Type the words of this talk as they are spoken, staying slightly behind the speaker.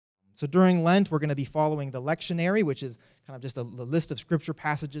So during Lent, we're going to be following the lectionary, which is kind of just the list of scripture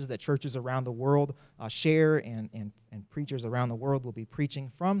passages that churches around the world share and preachers around the world will be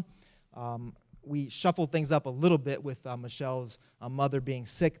preaching from. We shuffled things up a little bit with Michelle's mother being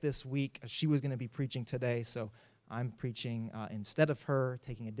sick this week. She was going to be preaching today, so I'm preaching instead of her,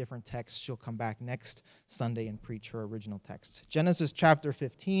 taking a different text. She'll come back next Sunday and preach her original text. Genesis chapter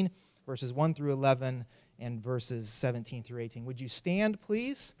 15, verses 1 through 11, and verses 17 through 18. Would you stand,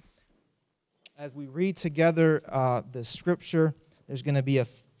 please? As we read together the scripture, there's going to be a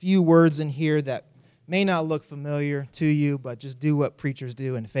few words in here that may not look familiar to you, but just do what preachers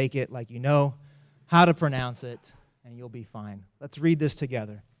do and fake it like you know how to pronounce it, and you'll be fine. Let's read this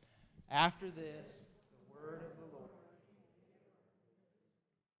together. After this, the word of the Lord.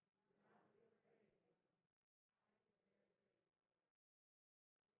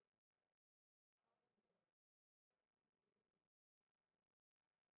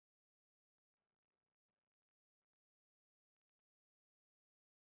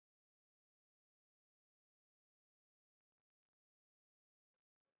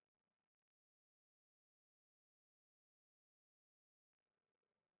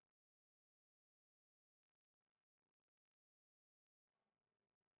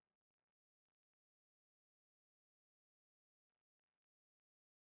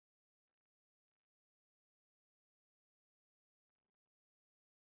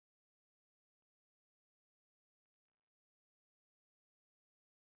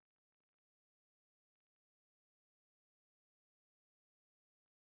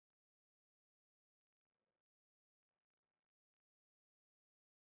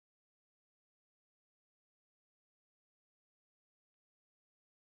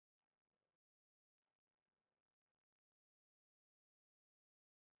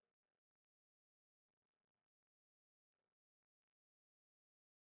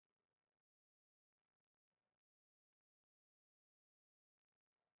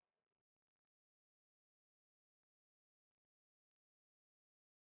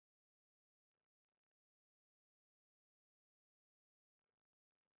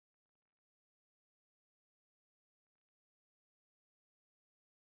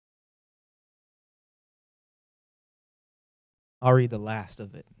 I'll read the last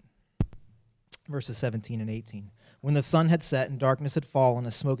of it. Verses 17 and 18. When the sun had set and darkness had fallen,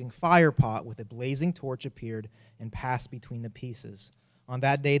 a smoking fire pot with a blazing torch appeared and passed between the pieces. On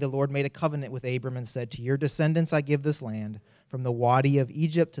that day the Lord made a covenant with Abram and said, "To your descendants I give this land, from the Wadi of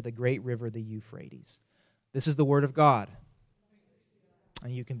Egypt to the great river, the Euphrates." This is the word of God.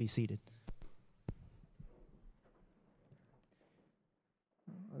 And you can be seated.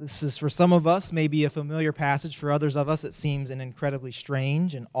 This is, for some of us, maybe a familiar passage. For others of us, it seems an incredibly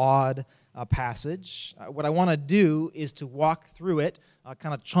strange and odd passage. What I want to do is to walk through it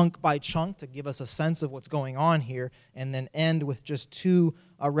kind of chunk by chunk to give us a sense of what's going on here, and then end with just two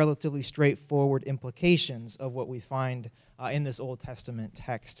relatively straightforward implications of what we find in this Old Testament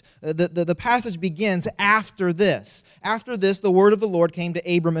text. The passage begins, after this. After this, the word of the Lord came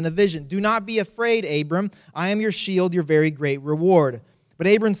to Abram in a vision. "Do not be afraid, Abram. I am your shield, your very great reward." But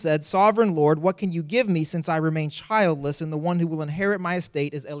Abram said, "Sovereign Lord, what can you give me since I remain childless, and the one who will inherit my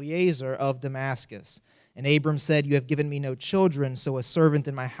estate is Eliezer of Damascus?" And Abram said, "You have given me no children, so a servant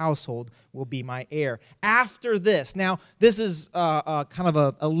in my household will be my heir." After this. Now, this is kind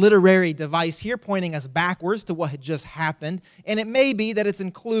of a literary device here, pointing us backwards to what had just happened. And it may be that it's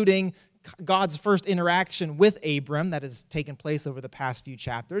including God's first interaction with Abram that has taken place over the past few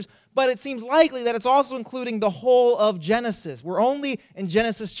chapters, but it seems likely that it's also including the whole of Genesis. We're only in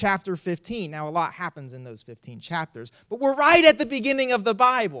Genesis chapter 15. Now, a lot happens in those 15 chapters, but we're right at the beginning of the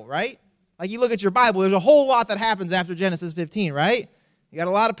Bible, right? Like you look at your Bible, there's a whole lot that happens after Genesis 15, right? You got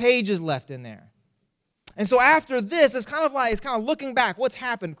a lot of pages left in there. And so after this, it's kind of looking back. What's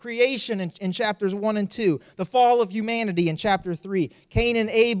happened? Creation in chapters 1 and 2. The fall of humanity in chapter 3. Cain and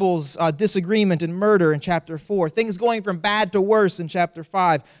Abel's disagreement and murder in chapter 4. Things going from bad to worse in chapter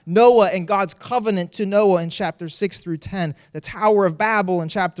 5. Noah and God's covenant to Noah in chapter 6 through 10. The Tower of Babel in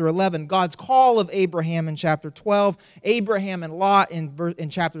chapter 11. God's call of Abraham in chapter 12. Abraham and Lot in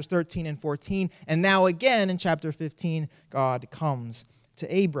chapters 13 and 14. And now again in chapter 15, God comes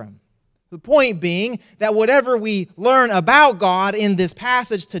to Abram. The point being that whatever we learn about God in this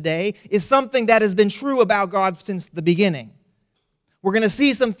passage today is something that has been true about God since the beginning. We're going to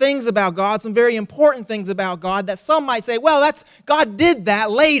see some things about God, some very important things about God that some might say, well, God did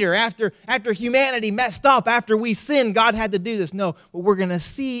that later, after humanity messed up, after we sinned, God had to do this. No, what we're going to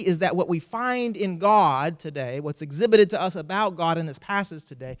see is that what we find in God today, what's exhibited to us about God in this passage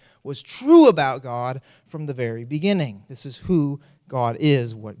today, was true about God from the very beginning. This is who God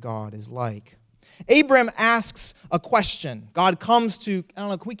is, what God is like. Abram asks a question. God comes to, I don't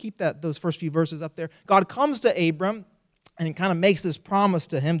know, can we keep those first few verses up there? God comes to Abram and kind of makes this promise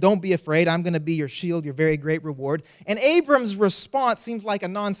to him. Don't be afraid. I'm going to be your shield, your very great reward. And Abram's response seems like a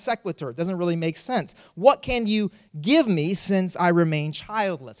non sequitur. It doesn't really make sense. What can you give me since I remain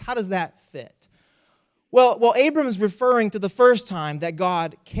childless? How does that fit? Well, Abram is referring to the first time that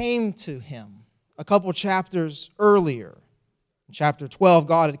God came to him a couple chapters earlier. In chapter 12,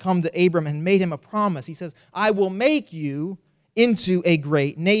 God had come to Abram and made him a promise. He says, I will make you into a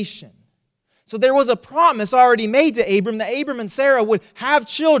great nation. So there was a promise already made to Abram that Abram and Sarah would have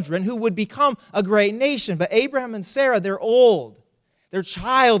children who would become a great nation. But Abraham and Sarah, they're old. They're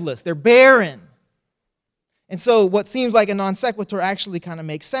childless. They're barren. And so what seems like a non sequitur actually kind of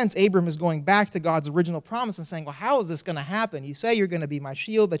makes sense. Abram is going back to God's original promise and saying, well, how is this going to happen? You say you're going to be my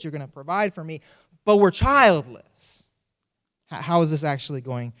shield, that you're going to provide for me, but we're childless. How is this actually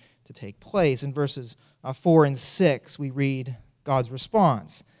going to take place? In verses 4 and 6, we read God's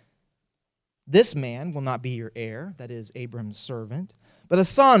response. This man will not be your heir, that is, Abram's servant, but a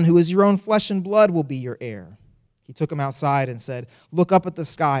son who is your own flesh and blood will be your heir. He took him outside and said, look up at the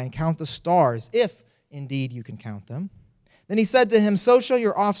sky and count the stars, if indeed you can count them. Then he said to him, so shall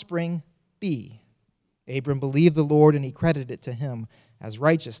your offspring be. Abram believed the Lord, and he credited it to him as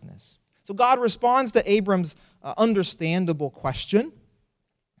righteousness. So God responds to Abram's understandable question,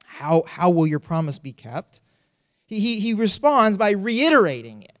 how will your promise be kept? He responds by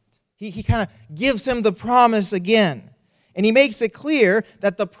reiterating it. He kind of gives him the promise again. And he makes it clear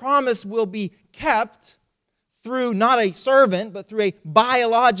that the promise will be kept through not a servant, but through a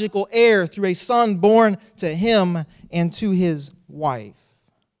biological heir, through a son born to him and to his wife.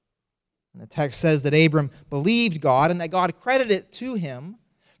 And the text says that Abram believed God and that God credited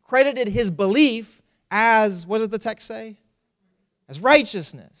his belief as, what does the text say? As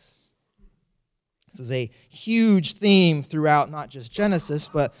righteousness. This is a huge theme throughout not just Genesis,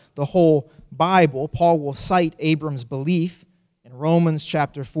 but the whole Bible. Paul will cite Abram's belief in Romans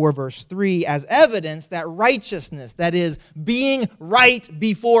chapter 4, verse 3, as evidence that righteousness, that is, being right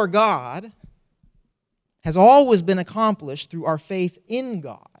before God, has always been accomplished through our faith in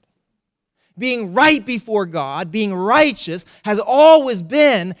God. Being right before God, being righteous, has always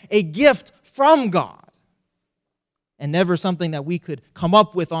been a gift from God. And never something that we could come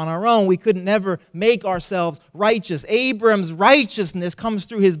up with on our own. We could never make ourselves righteous. Abram's righteousness comes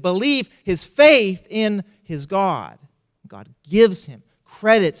through his belief, his faith in his God. God gives him,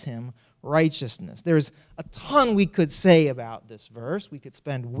 credits him righteousness. There's a ton we could say about this verse. We could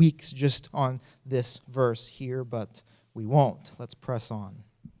spend weeks just on this verse here, but we won't. Let's press on.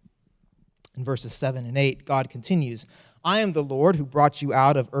 In verses 7 and 8, God continues, I am the Lord who brought you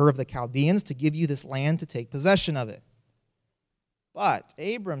out of Ur of the Chaldeans to give you this land to take possession of it. But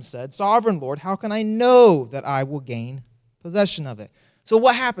Abram said, Sovereign Lord, how can I know that I will gain possession of it? So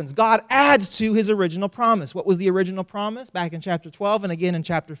what happens? God adds to his original promise. What was the original promise? Back in chapter 12 and again in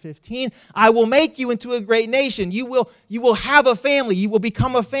chapter 15. I will make you into a great nation. You will have a family. You will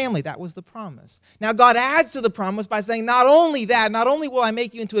become a family. That was the promise. Now God adds to the promise by saying, not only that, not only will I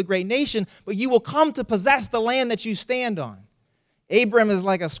make you into a great nation, but you will come to possess the land that you stand on. Abram is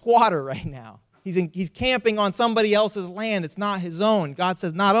like a squatter right now. He's camping on somebody else's land. It's not his own. God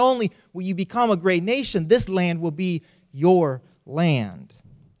says, not only will you become a great nation, this land will be your land.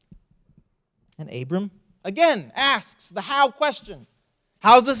 And Abram, again, asks the how question.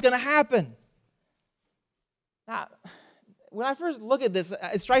 How's this going to happen? Now, when I first look at this,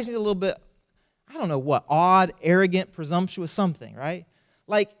 it strikes me a little bit, I don't know what, odd, arrogant, presumptuous something, right?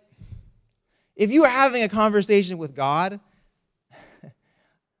 Like, if you were having a conversation with God,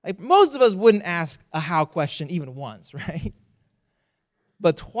 like most of us wouldn't ask a how question even once, right?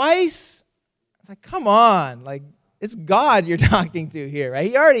 But twice, it's like, come on, like it's God you're talking to here, right?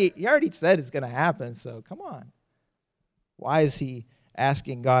 He already said it's going to happen, so come on. Why is he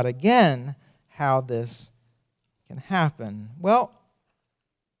asking God again how this can happen? Well,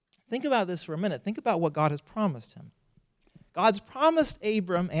 think about this for a minute. Think about what God has promised him. God's promised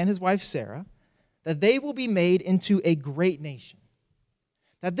Abram and his wife Sarah that they will be made into a great nation.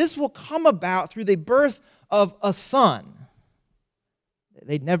 That this will come about through the birth of a son.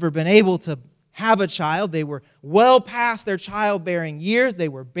 They'd never been able to have a child. They were well past their childbearing years. They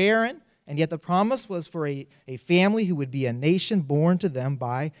were barren. And yet the promise was for a family who would be a nation born to them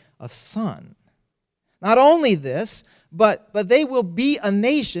by a son. Not only this, but they will be a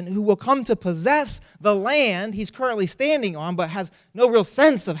nation who will come to possess the land he's currently standing on, but has no real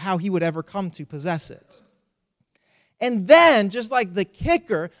sense of how he would ever come to possess it. And then, just like the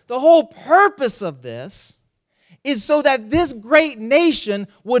kicker, the whole purpose of this is so that this great nation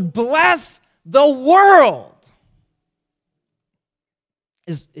would bless the world.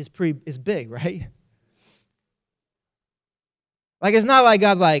 Is big, right? Like, it's not like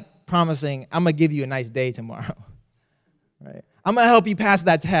God's like promising, I'm going to give you a nice day tomorrow. Right? I'm going to help you pass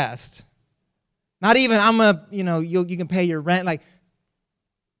that test. Not even I'm going to, you can pay your rent. Like,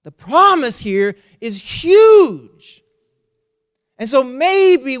 the promise here is huge. And so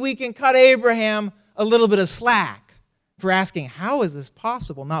maybe we can cut Abraham a little bit of slack for asking, how is this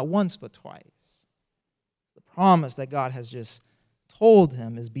possible? Not once, but twice. The promise that God has just told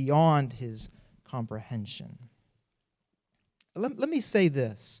him is beyond his comprehension. Let me say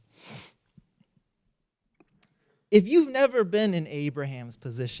this. If you've never been in Abraham's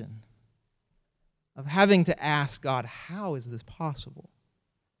position of having to ask God, how is this possible?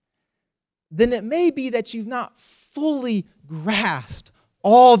 Then it may be that you've not fully grasped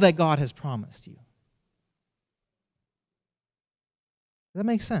all that God has promised you. Does that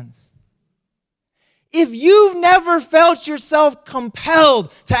make sense? If you've never felt yourself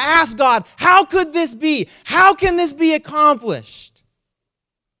compelled to ask God, how could this be? How can this be accomplished?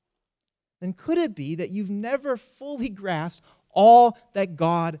 Then could it be that you've never fully grasped all that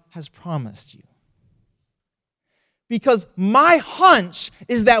God has promised you? Because my hunch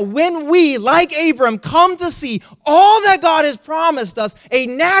is that when we, like Abram, come to see all that God has promised us, a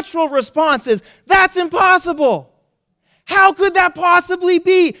natural response is, that's impossible. How could that possibly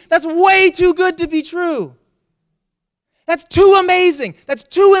be? That's way too good to be true. That's too amazing. That's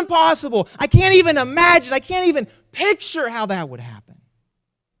too impossible. I can't even imagine. I can't even picture how that would happen.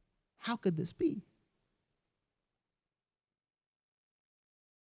 How could this be?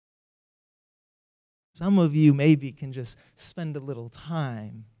 Some of you maybe can just spend a little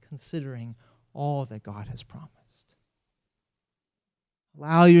time considering all that God has promised.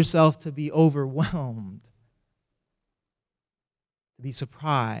 Allow yourself to be overwhelmed, to be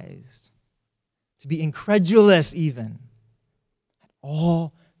surprised, to be incredulous even at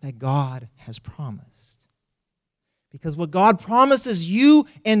all that God has promised. Because what God promises you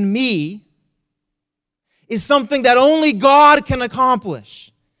and me is something that only God can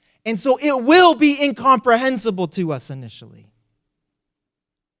accomplish. And so it will be incomprehensible to us initially.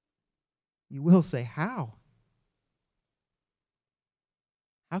 You will say, how?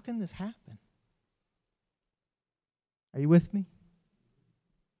 How can this happen? Are you with me?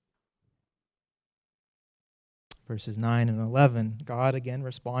 Verses 9 and 11, God again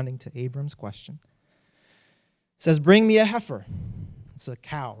responding to Abram's question, says, bring me a heifer. It's a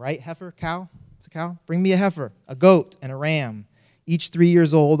cow, right? Heifer, cow? It's a cow. Bring me a heifer, a goat, and a ram, each 3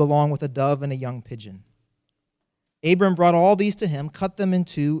 years old, along with a dove and a young pigeon. Abram brought all these to him, cut them in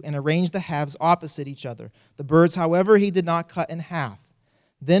two, and arranged the halves opposite each other. The birds, however, he did not cut in half.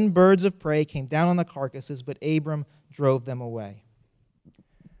 Then birds of prey came down on the carcasses, but Abram drove them away.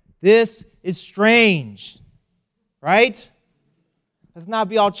 This is strange, right? Let's not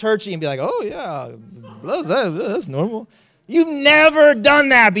be all churchy and be like, oh yeah, that's normal. You've never done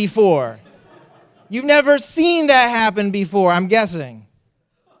that before. You've never seen that happen before, I'm guessing.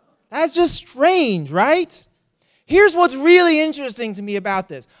 That's just strange, right? Here's what's really interesting to me about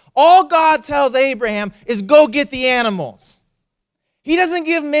this. All God tells Abraham is go get the animals. He doesn't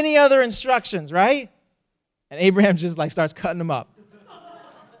give many other instructions, right? And Abraham just like starts cutting them up.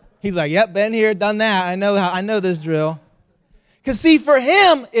 He's like, yep, been here, done that. I know this drill. Because see, for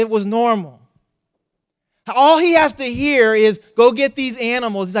him, it was normal. All he has to hear is, go get these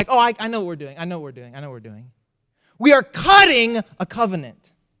animals. He's like, oh, I know what we're doing. I know what we're doing. We are cutting a covenant.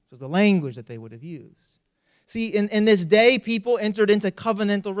 This was the language that they would have used. See, in this day, people entered into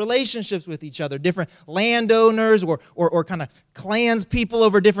covenantal relationships with each other. Different landowners or kind of clans, people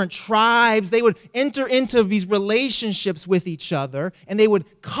over different tribes. They would enter into these relationships with each other, and they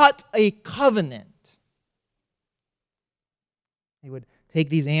would cut a covenant. They would take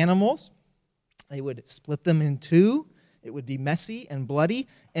these animals, they would split them in two. It would be messy and bloody,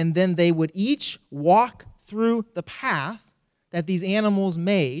 and then they would each walk through the path that these animals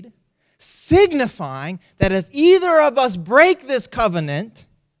made, signifying that if either of us break this covenant,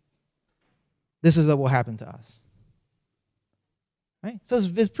 this is what will happen to us. Right? So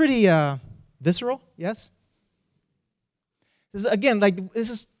it's pretty visceral, yes? This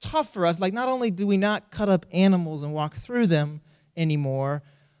is tough for us. Like, not only do we not cut up animals and walk through them anymore,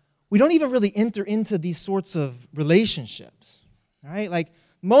 we don't even really enter into these sorts of relationships, right? Like,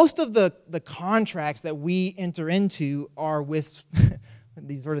 most of the contracts that we enter into are with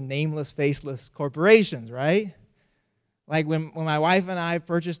these sort of nameless, faceless corporations, right? Like when my wife and I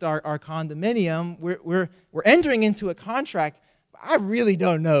purchased our condominium, we're entering into a contract, but I really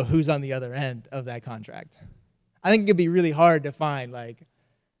don't know who's on the other end of that contract. I think it could be really hard to find, like,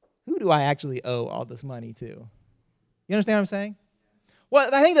 who do I actually owe all this money to? You understand what I'm saying? Well,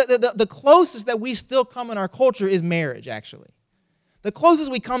 I think that the closest that we still come in our culture is marriage, actually. The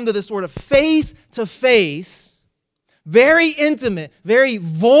closest we come to this sort of face-to-face, very intimate, very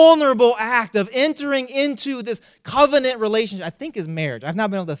vulnerable act of entering into this covenant relationship, I think, is marriage. I've not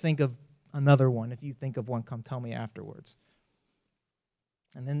been able to think of another one. If you think of one, come tell me afterwards.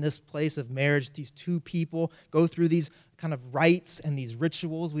 And then this place of marriage, these two people go through these kind of rites and these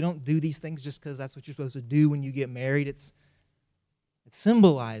rituals. We don't do these things just because that's what you're supposed to do when you get married. It's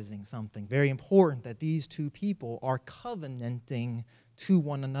symbolizing something very important, that these two people are covenanting to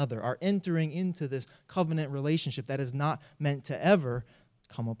one another, are entering into this covenant relationship that is not meant to ever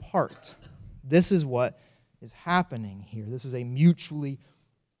come apart. This is what is happening here. This is a mutually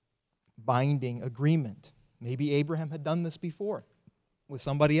binding agreement. Maybe Abraham had done this before with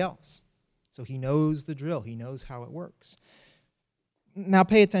somebody else. So he knows the drill. He knows how it works. Now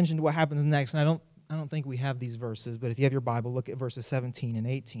pay attention to what happens next. And I don't think we have these verses, but if you have your Bible, look at verses 17 and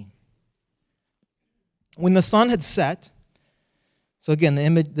 18. When the sun had set, so again,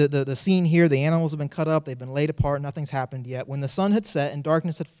 the scene here, the animals have been cut up, they've been laid apart, nothing's happened yet. When the sun had set and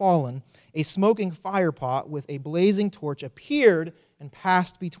darkness had fallen, a smoking firepot with a blazing torch appeared and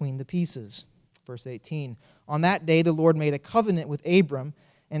passed between the pieces. Verse 18, on that day the Lord made a covenant with Abram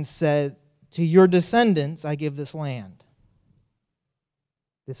and said, to your descendants I give this land.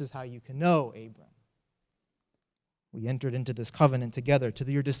 This is how you can know Abram. We entered into this covenant together. To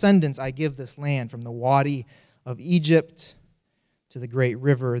your descendants I give this land, from the Wadi of Egypt to the great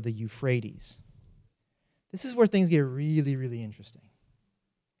river, the Euphrates. This is where things get really, really interesting.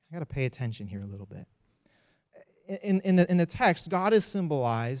 I got to pay attention here a little bit. In the text, God is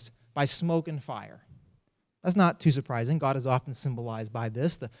symbolized by smoke and fire. That's not too surprising. God is often symbolized by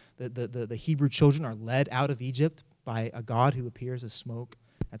this. The Hebrew children are led out of Egypt by a God who appears as smoke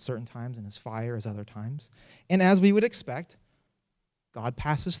at certain times and as fire as other times. And as we would expect, God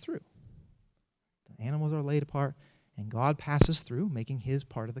passes through. The animals are laid apart, and God passes through, making his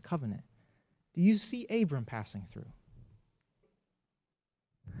part of the covenant. Do you see Abram passing through?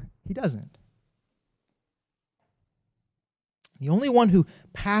 He doesn't. The only one who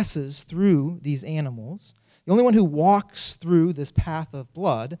passes through these animals, the only one who walks through this path of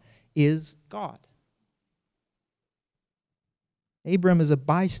blood is God. Abram is a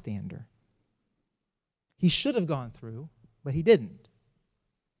bystander. He should have gone through, but he didn't.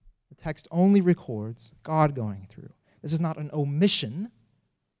 The text only records God going through. This is not an omission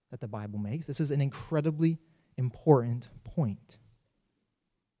that the Bible makes. This is an incredibly important point.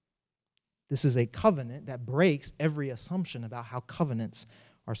 This is a covenant that breaks every assumption about how covenants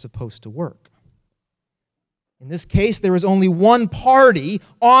are supposed to work. In this case, there is only one party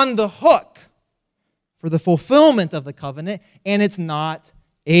on the hook for the fulfillment of the covenant, and it's not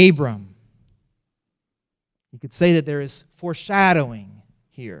Abram. You could say that there is foreshadowing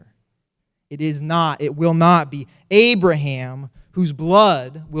here. It will not be Abraham whose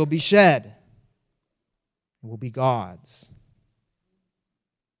blood will be shed. It will be God's.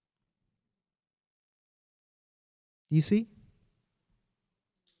 Do you see?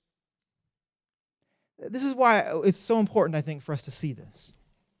 This is why it's so important, I think, for us to see this.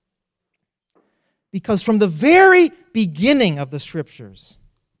 Because from the very beginning of the Scriptures,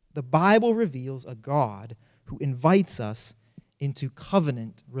 the Bible reveals a God who invites us into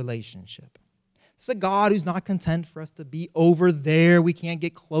covenant relationship. It's a God who's not content for us to be over there. We can't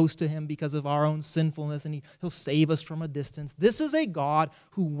get close to him because of our own sinfulness, and he'll save us from a distance. This is a God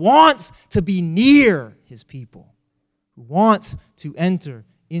who wants to be near his people, who wants to enter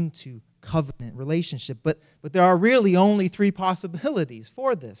into covenant relationship. But there are really only three possibilities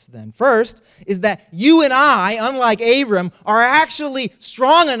for this then. First is that you and I, unlike Abram, are actually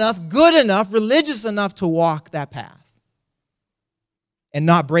strong enough, good enough, religious enough to walk that path and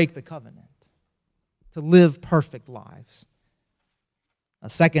not break the covenant, to live perfect lives. A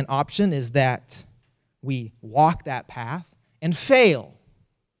second option is that we walk that path and fail,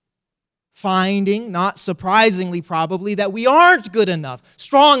 finding, not surprisingly probably, that we aren't good enough,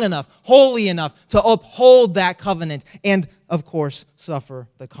 strong enough, holy enough to uphold that covenant and, of course, suffer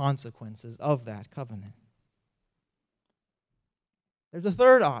the consequences of that covenant. There's a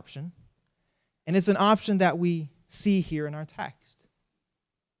third option, and it's an option that we see here in our text.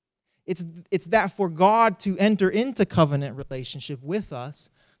 It's that for God to enter into covenant relationship with us,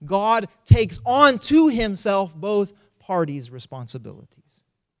 God takes on to himself both parties' responsibilities.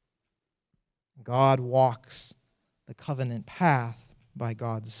 God walks the covenant path by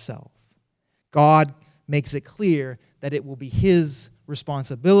God's self. God makes it clear that it will be his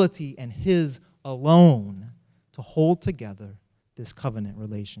responsibility and his alone to hold together this covenant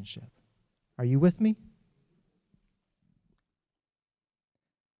relationship. Are you with me?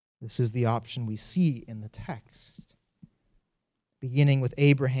 This is the option we see in the text. Beginning with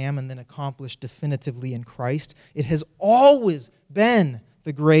Abraham and then accomplished definitively in Christ, it has always been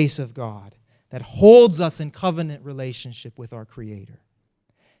the grace of God that holds us in covenant relationship with our Creator.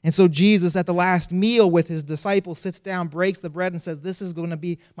 And so Jesus, at the last meal with his disciples, sits down, breaks the bread, and says, "This is going to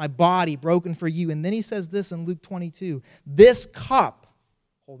be my body broken for you." And then he says this in Luke 22, "This cup,"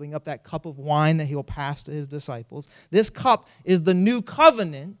 holding up that cup of wine that he'll pass to his disciples, "this cup is the new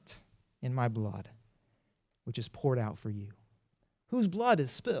covenant in my blood, which is poured out for you." Whose blood is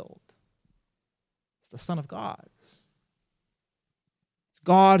spilled? It's the Son of God's. It's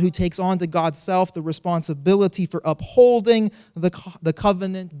God who takes on to God's self the responsibility for upholding the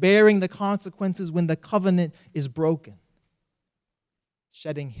covenant, bearing the consequences when the covenant is broken,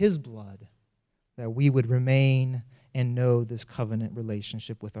 shedding his blood that we would remain and know this covenant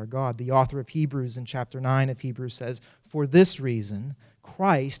relationship with our God. The author of Hebrews in chapter 9 of Hebrews says, "For this reason,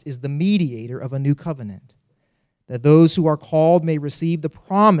 Christ is the mediator of a new covenant, that those who are called may receive the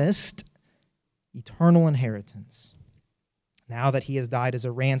promised eternal inheritance, now that he has died as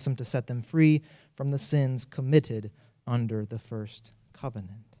a ransom to set them free from the sins committed under the first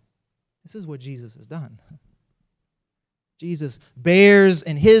covenant." This is what Jesus has done. Jesus bears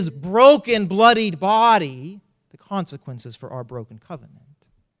in his broken, bloodied body the consequences for our broken covenant.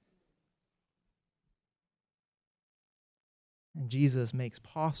 And Jesus makes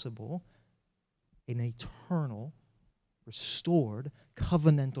possible an eternal, restored,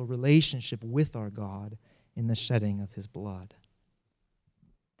 covenantal relationship with our God in the shedding of his blood.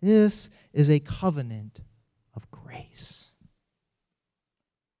 This is a covenant of grace.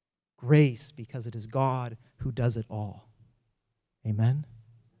 Grace because it is God who does it all. Amen?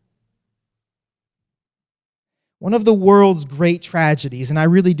 One of the world's great tragedies, and I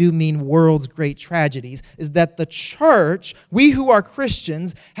really do mean world's great tragedies, is that the church, we who are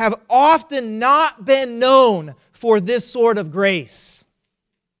Christians, have often not been known for this sort of grace,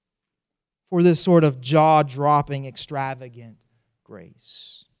 for this sort of jaw-dropping, extravagant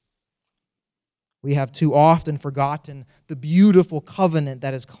grace. We have too often forgotten the beautiful covenant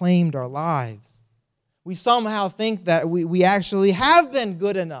that has claimed our lives. We somehow think that we actually have been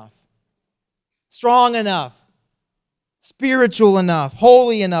good enough, strong enough, spiritual enough,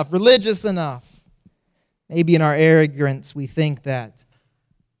 holy enough, religious enough. Maybe in our arrogance we think that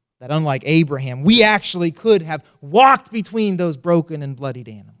unlike Abraham, we actually could have walked between those broken and bloodied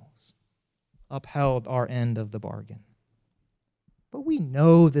animals, upheld our end of the bargain. But we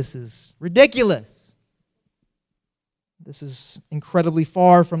know this is ridiculous. This is incredibly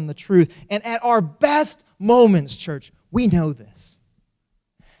far from the truth. And at our best moments, church, we know this.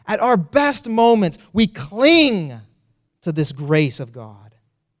 At our best moments, we cling to this grace of God.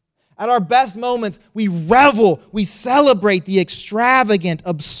 At our best moments, we revel, we celebrate the extravagant,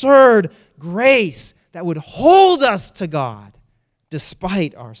 absurd grace that would hold us to God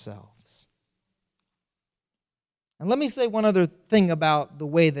despite ourselves. And let me say one other thing about the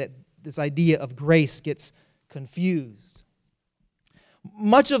way that this idea of grace gets confused.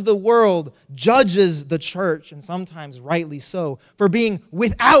 Much of the world judges the church, and sometimes rightly so, for being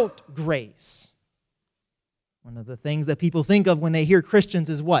without grace. One of the things that people think of when they hear Christians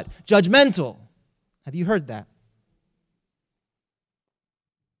is what? Judgmental. Have you heard that?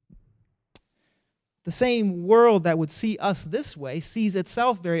 The same world that would see us this way sees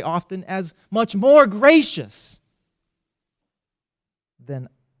itself very often as much more gracious than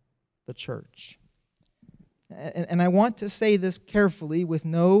the church. And I want to say this carefully with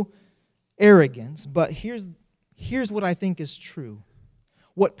no arrogance, but here's what I think is true.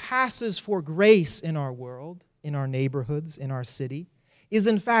 What passes for grace in our world, in our neighborhoods, in our city, is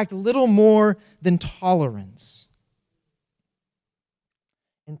in fact little more than tolerance.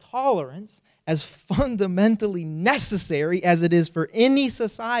 And tolerance, as fundamentally necessary as it is for any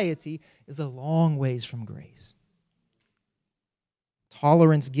society, is a long ways from grace.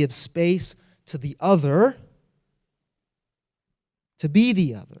 Tolerance gives space to the other to be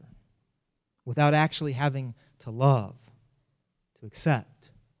the other without actually having to love, to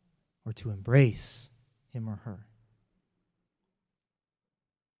accept, or to embrace him or her.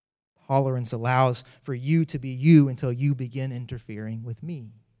 Tolerance allows for you to be you until you begin interfering with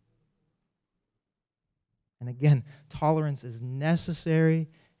me. And again, tolerance is necessary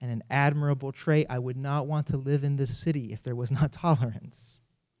and an admirable trait. I would not want to live in this city if there was not tolerance.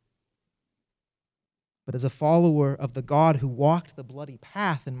 But as a follower of the God who walked the bloody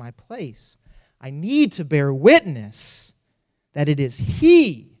path in my place, I need to bear witness that it is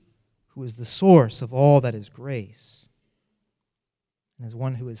He who who is the source of all that is grace. And as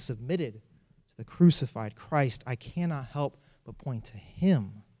one who is submitted to the crucified Christ, I cannot help but point to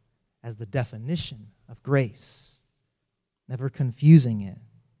him as the definition of grace, never confusing it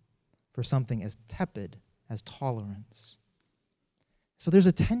for something as tepid as tolerance. So there's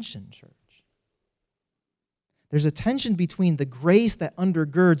a tension, church. There's a tension between the grace that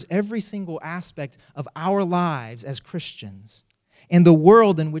undergirds every single aspect of our lives as Christians and the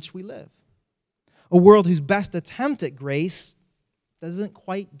world in which we live. A world whose best attempt at grace doesn't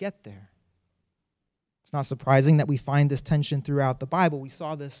quite get there. It's not surprising that we find this tension throughout the Bible. We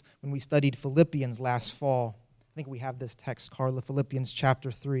saw this when we studied Philippians last fall. I think we have this text, Carla, Philippians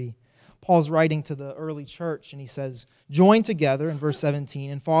chapter 3. Paul's writing to the early church, and he says, "Join together," in verse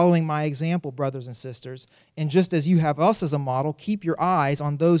 17, "in following my example, brothers and sisters, and just as you have us as a model, keep your eyes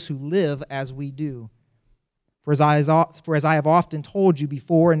on those who live as we do. For as I have often told you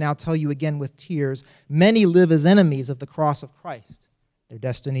before, and now tell you again with tears, many live as enemies of the cross of Christ. Their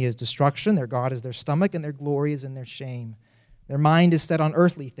destiny is destruction, their God is their stomach, and their glory is in their shame. Their mind is set on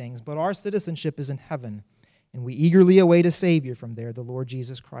earthly things, but our citizenship is in heaven, and we eagerly await a Savior from there, the Lord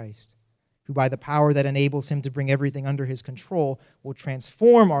Jesus Christ, who by the power that enables him to bring everything under his control will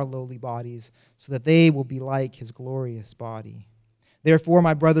transform our lowly bodies so that they will be like his glorious body. Therefore,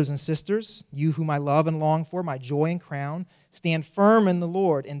 my brothers and sisters, you whom I love and long for, my joy and crown, stand firm in the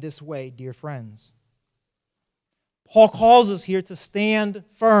Lord in this way, dear friends." Paul calls us here to stand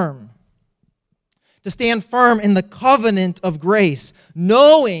firm. To stand firm in the covenant of grace,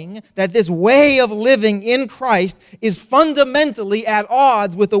 knowing that this way of living in Christ is fundamentally at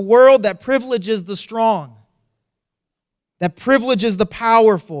odds with a world that privileges the strong, that privileges the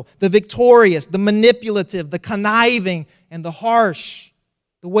powerful, the victorious, the manipulative, the conniving, and the harsh.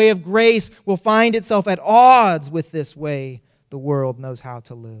 The way of grace will find itself at odds with this way the world knows how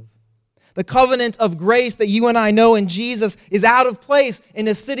to live. The covenant of grace that you and I know in Jesus is out of place in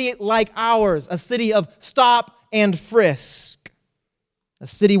a city like ours, a city of stop and frisk, a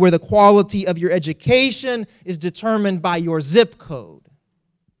city where the quality of your education is determined by your zip code.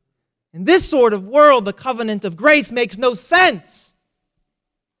 In this sort of world, the covenant of grace makes no sense.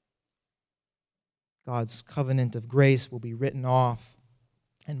 God's covenant of grace will be written off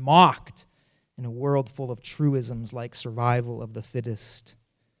and mocked in a world full of truisms like survival of the fittest,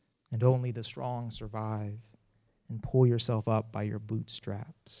 and only the strong survive, and pull yourself up by your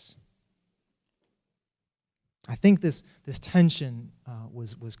bootstraps. I think this tension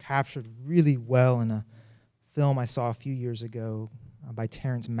was captured really well in a film I saw a few years ago by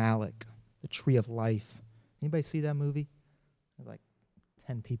Terrence Malick, The Tree of Life. Anybody see that movie? There's like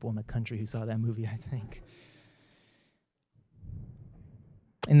 10 people in the country who saw that movie, I think.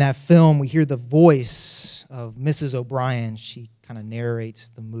 In that film, we hear the voice of Mrs. O'Brien. She kind of narrates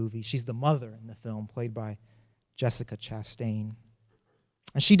the movie. She's the mother in the film, played by Jessica Chastain.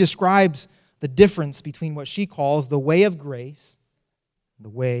 And she describes the difference between what she calls the way of grace and the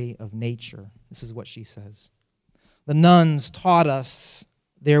way of nature. This is what she says. "The nuns taught us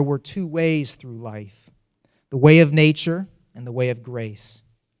there were two ways through life, the way of nature and the way of grace.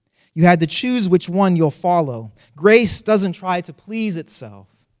 You had to choose which one you'll follow. Grace doesn't try to please itself,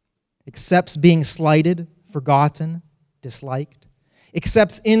 accepts being slighted, forgotten, disliked,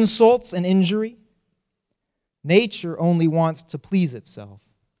 accepts insults and injury. Nature only wants to please itself,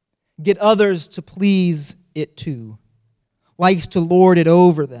 get others to please it too, likes to lord it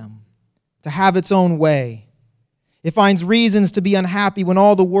over them, to have its own way. It finds reasons to be unhappy when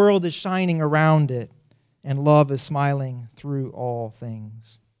all the world is shining around it and love is smiling through all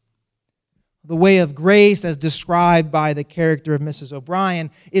things." The way of grace, as described by the character of Mrs. O'Brien,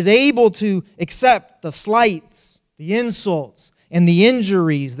 is able to accept the slights, the insults, and the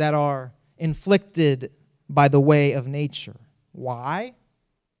injuries that are inflicted by the way of nature. Why?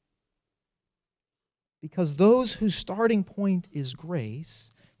 Because those whose starting point is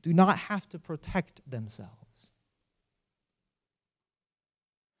grace do not have to protect themselves.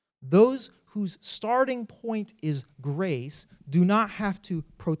 Those whose starting point is grace do not have to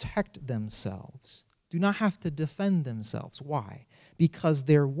protect themselves, do not have to defend themselves. Why? Because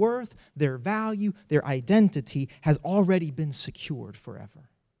their worth, their value, their identity has already been secured forever.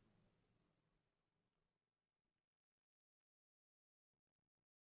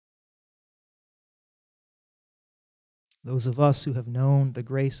 Those of us who have known the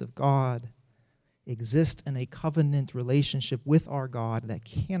grace of God exist in a covenant relationship with our God that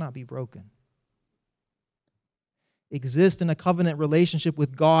cannot be broken. Exist in a covenant relationship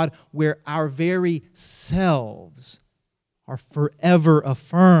with God where our very selves are forever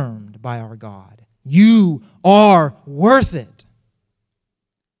affirmed by our God. You are worth it.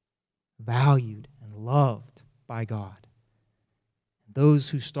 valued and loved by God. Those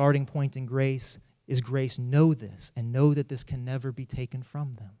whose starting point in grace is grace know this and know that this can never be taken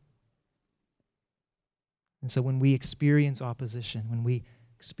from them. And so when we experience opposition, when we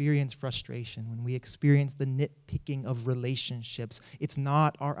experience frustration, when we experience the nitpicking of relationships, it's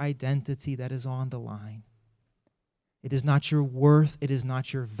not our identity that is on the line. It is not your worth, it is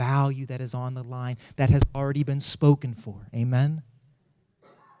not your value that is on the line. That has already been spoken for. Amen?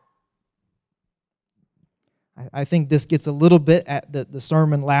 I think this gets a little bit at the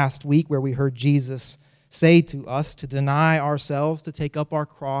sermon last week where we heard Jesus say to us to deny ourselves, to take up our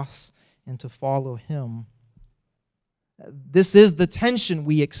cross, and to follow Him. This is the tension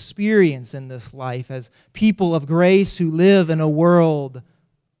we experience in this life as people of grace who live in a world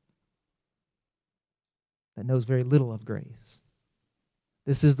that knows very little of grace.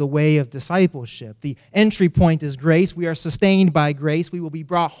 This is the way of discipleship. The entry point is grace. We are sustained by grace. We will be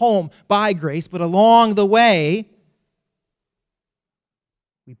brought home by grace. But along the way,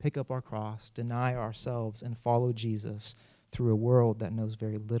 we pick up our cross, deny ourselves, and follow Jesus through a world that knows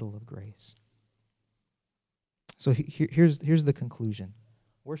very little of grace. So here's the conclusion.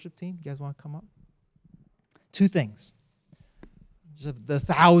 Worship team, you guys want to come up? Two things. Just the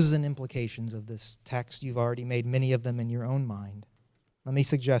 1,000 implications of this text. You've already made many of them in your own mind. Let me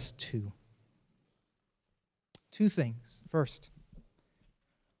suggest two. Two things. First,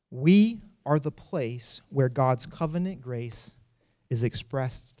 we are the place where God's covenant grace is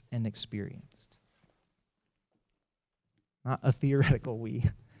expressed and experienced. Not a theoretical we.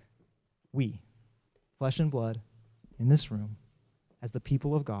 We, flesh and blood, in this room, as the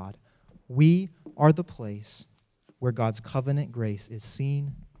people of God, we are the place where God's covenant grace is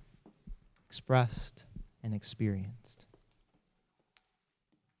seen, expressed, and experienced.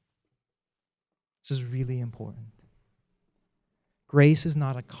 This is really important. Grace is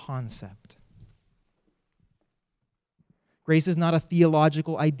not a concept. Grace is not a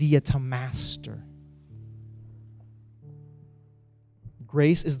theological idea to master.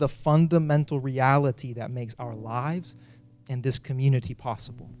 Grace is the fundamental reality that makes our lives and this community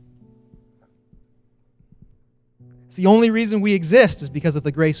possible. It's the only reason we exist is because of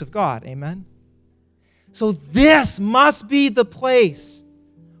the grace of God. Amen? So this must be the place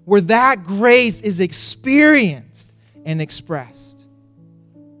where that grace is experienced and expressed.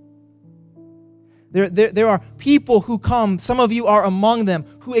 There are people who come, some of you are among them,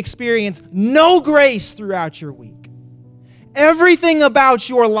 who experience no grace throughout your week. Everything about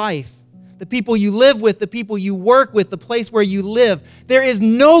your life, the people you live with, the people you work with, the place where you live, there is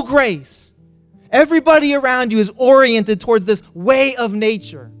no grace. Everybody around you is oriented towards this way of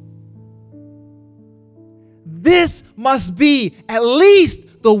nature. This must be at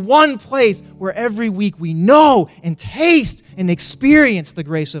least the one place where every week we know and taste and experience the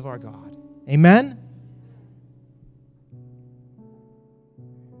grace of our God. Amen?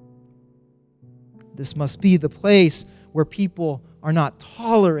 This must be the place where people are not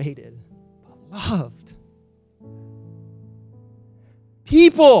tolerated, but loved.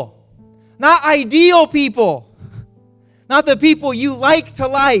 People, not ideal people, not the people you like to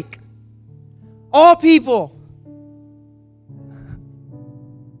like. All people.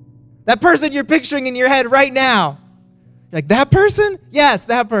 That person you're picturing in your head right now. You're like, that person? Yes,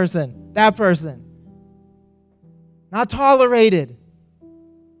 that person. That person. Not tolerated.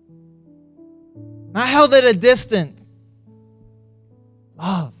 Not held at a distance.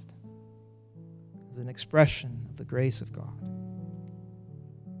 Loved as an expression of the grace of God.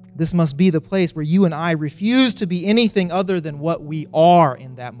 This must be the place where you and I refuse to be anything other than what we are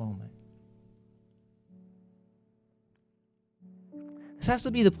in that moment. This has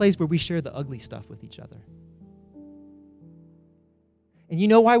to be the place where we share the ugly stuff with each other. And you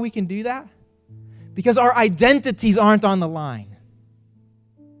know why we can do that? Because our identities aren't on the line.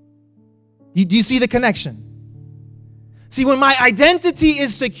 Do you see the connection? See, when my identity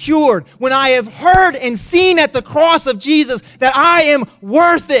is secured, when I have heard and seen at the cross of Jesus that I am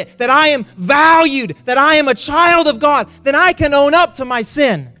worth it, that I am valued, that I am a child of God, then I can own up to my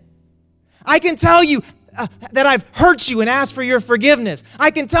sin. I can tell you that I've hurt you and ask for your forgiveness.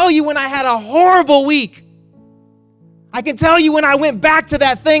 I can tell you when I had a horrible week. I can tell you when I went back to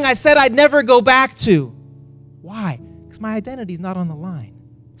that thing I said I'd never go back to. Why? Because my identity's not on the line.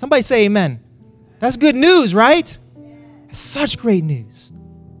 Somebody say amen. That's good news, right? That's such great news.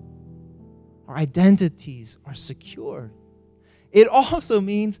 Our identities are secured. It also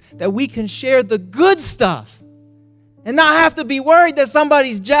means that we can share the good stuff and not have to be worried that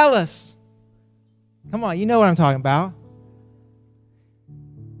somebody's jealous. Come on, you know what I'm talking about.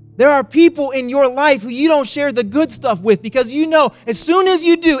 There are people in your life who you don't share the good stuff with because you know as soon as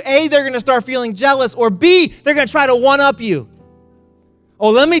you do, A, they're going to start feeling jealous, or B, they're going to try to one-up you.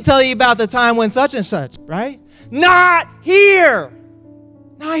 Oh, let me tell you about the time when such and such, right? Not here.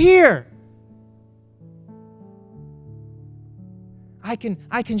 Not here. I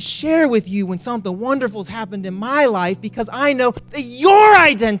can share with you when something wonderful has happened in my life because I know that your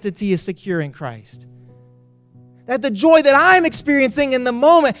identity is secure in Christ. That the joy that I'm experiencing in the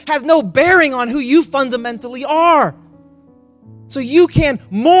moment has no bearing on who you fundamentally are. So you can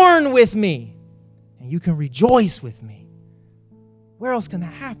mourn with me and you can rejoice with me. Where else can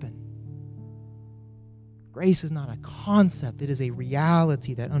that happen? Grace is not a concept. It is a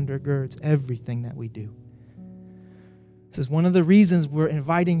reality that undergirds everything that we do. This is one of the reasons we're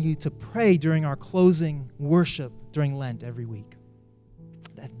inviting you to pray during our closing worship during Lent every week.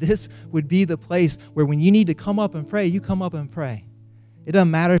 That this would be the place where when you need to come up and pray, you come up and pray. It doesn't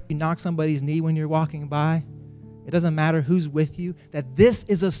matter if you knock somebody's knee when you're walking by. It doesn't matter who's with you. That this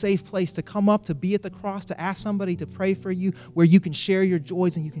is a safe place to come up, to be at the cross, to ask somebody to pray for you, where you can share your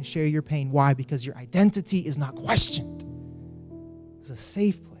joys and you can share your pain. Why? Because your identity is not questioned. It's a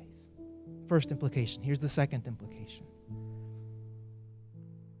safe place. First implication. Here's the second implication.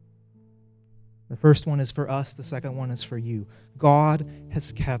 The first one is for us. The second one is for you. God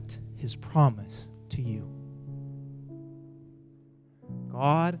has kept his promise to you.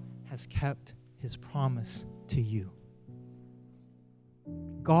 God has kept his promise to you.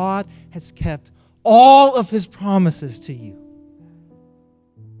 God has kept all of his promises to you.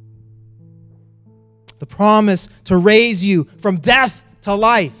 The promise to raise you from death to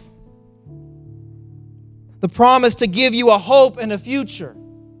life. The promise to give you a hope and a future.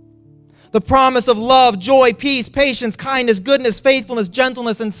 The promise of love, joy, peace, patience, kindness, goodness, faithfulness,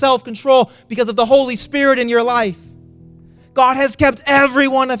 gentleness, and self-control because of the Holy Spirit in your life. God has kept every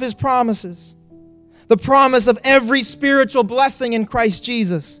one of his promises. The promise of every spiritual blessing in Christ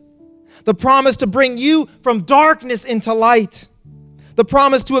Jesus. The promise to bring you from darkness into light. The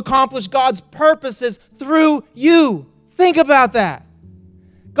promise to accomplish God's purposes through you. Think about that.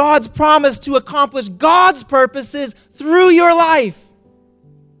 God's promise to accomplish God's purposes through your life.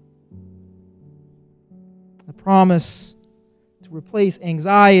 The promise to replace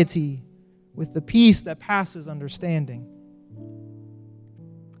anxiety with the peace that passes understanding.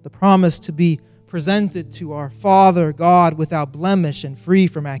 The promise to be presented to our Father God without blemish and free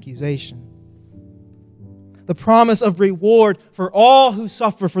from accusation. The promise of reward for all who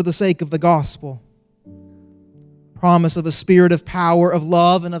suffer for the sake of the gospel. Promise of a spirit of power, of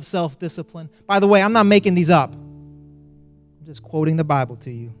love, and of self-discipline. By the way, I'm not making these up. I'm just quoting the Bible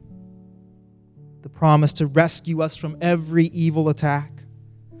to you. The promise to rescue us from every evil attack.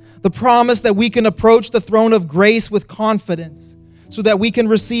 The promise that we can approach the throne of grace with confidence so that we can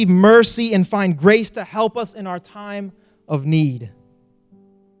receive mercy and find grace to help us in our time of need.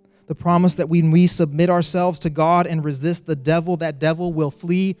 The promise that when we submit ourselves to God and resist the devil, that devil will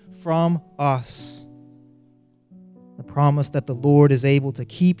flee from us. The promise that the Lord is able to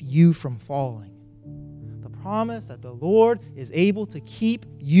keep you from falling. The promise that the Lord is able to keep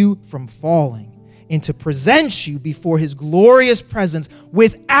you from falling and to present you before his glorious presence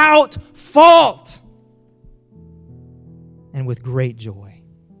without fault and with great joy.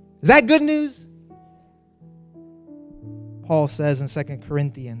 Is that good news? Paul says in 2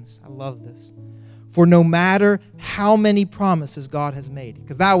 Corinthians, I love this, for no matter how many promises God has made,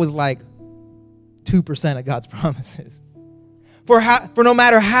 because that was like 2% of God's promises. For no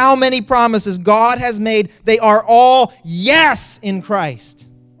matter how many promises God has made, they are all yes in Christ.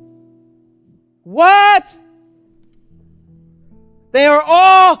 What? They are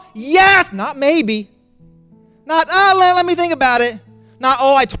all yes, not maybe. Not, let me think about it. Not,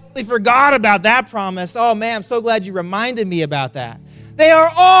 I totally forgot about that promise. Oh man, I'm so glad you reminded me about that. They are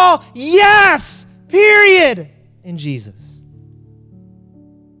all yes, period, in Jesus.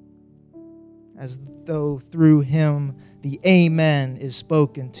 As though through him the amen is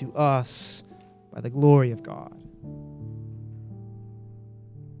spoken to us by the glory of God.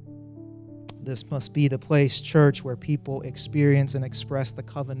 This must be the place, church, where people experience and express the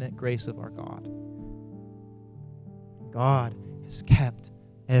covenant grace of our God. God has kept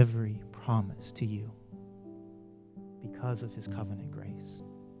every promise to you because of his covenant grace.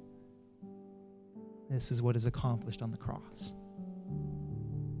 This is what is accomplished on the cross.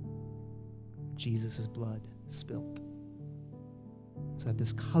 Jesus' blood spilled so that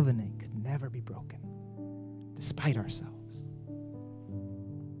this covenant could never be broken, despite ourselves.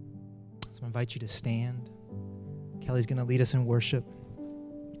 So I invite you to stand. Kelly's going to lead us in worship.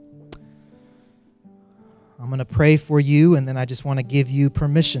 I'm going to pray for you, and then I just want to give you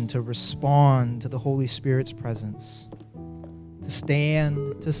permission to respond to the Holy Spirit's presence. To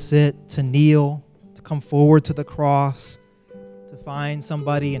stand, to sit, to kneel, to come forward to the cross, to find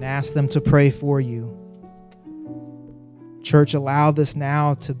somebody and ask them to pray for you. Church, allow this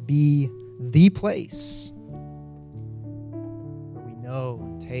now to be the place where we know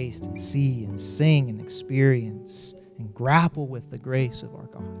and taste and see and sing and experience and grapple with the grace of our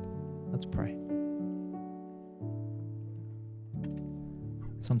God. Let's pray.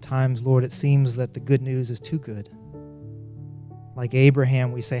 Sometimes, Lord, it seems that the good news is too good. Like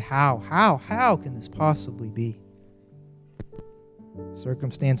Abraham, we say, how can this possibly be?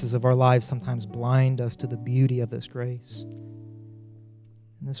 Circumstances of our lives sometimes blind us to the beauty of this grace.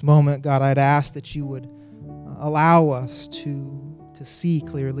 In this moment, God, I'd ask that you would allow us to see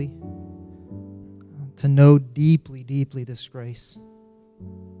clearly, to know deeply, deeply this grace.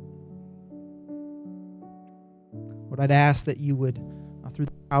 Lord, I'd ask that you would, through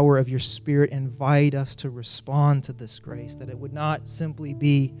the power of your Spirit, invite us to respond to this grace, that it would not simply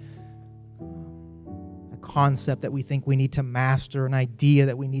be a concept that we think we need to master, an idea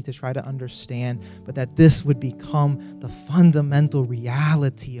that we need to try to understand, but that this would become the fundamental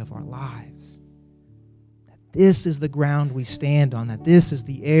reality of our lives. That this is the ground we stand on, that this is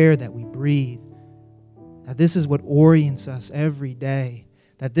the air that we breathe, that this is what orients us every day,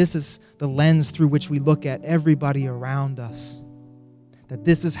 that this is the lens through which we look at everybody around us. That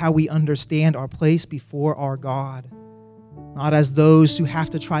this is how we understand our place before our God. Not as those who have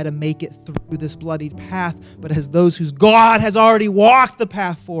to try to make it through this bloodied path, but as those whose God has already walked the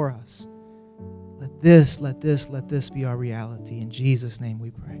path for us. Let this be our reality. In Jesus' name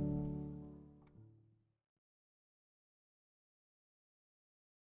we pray.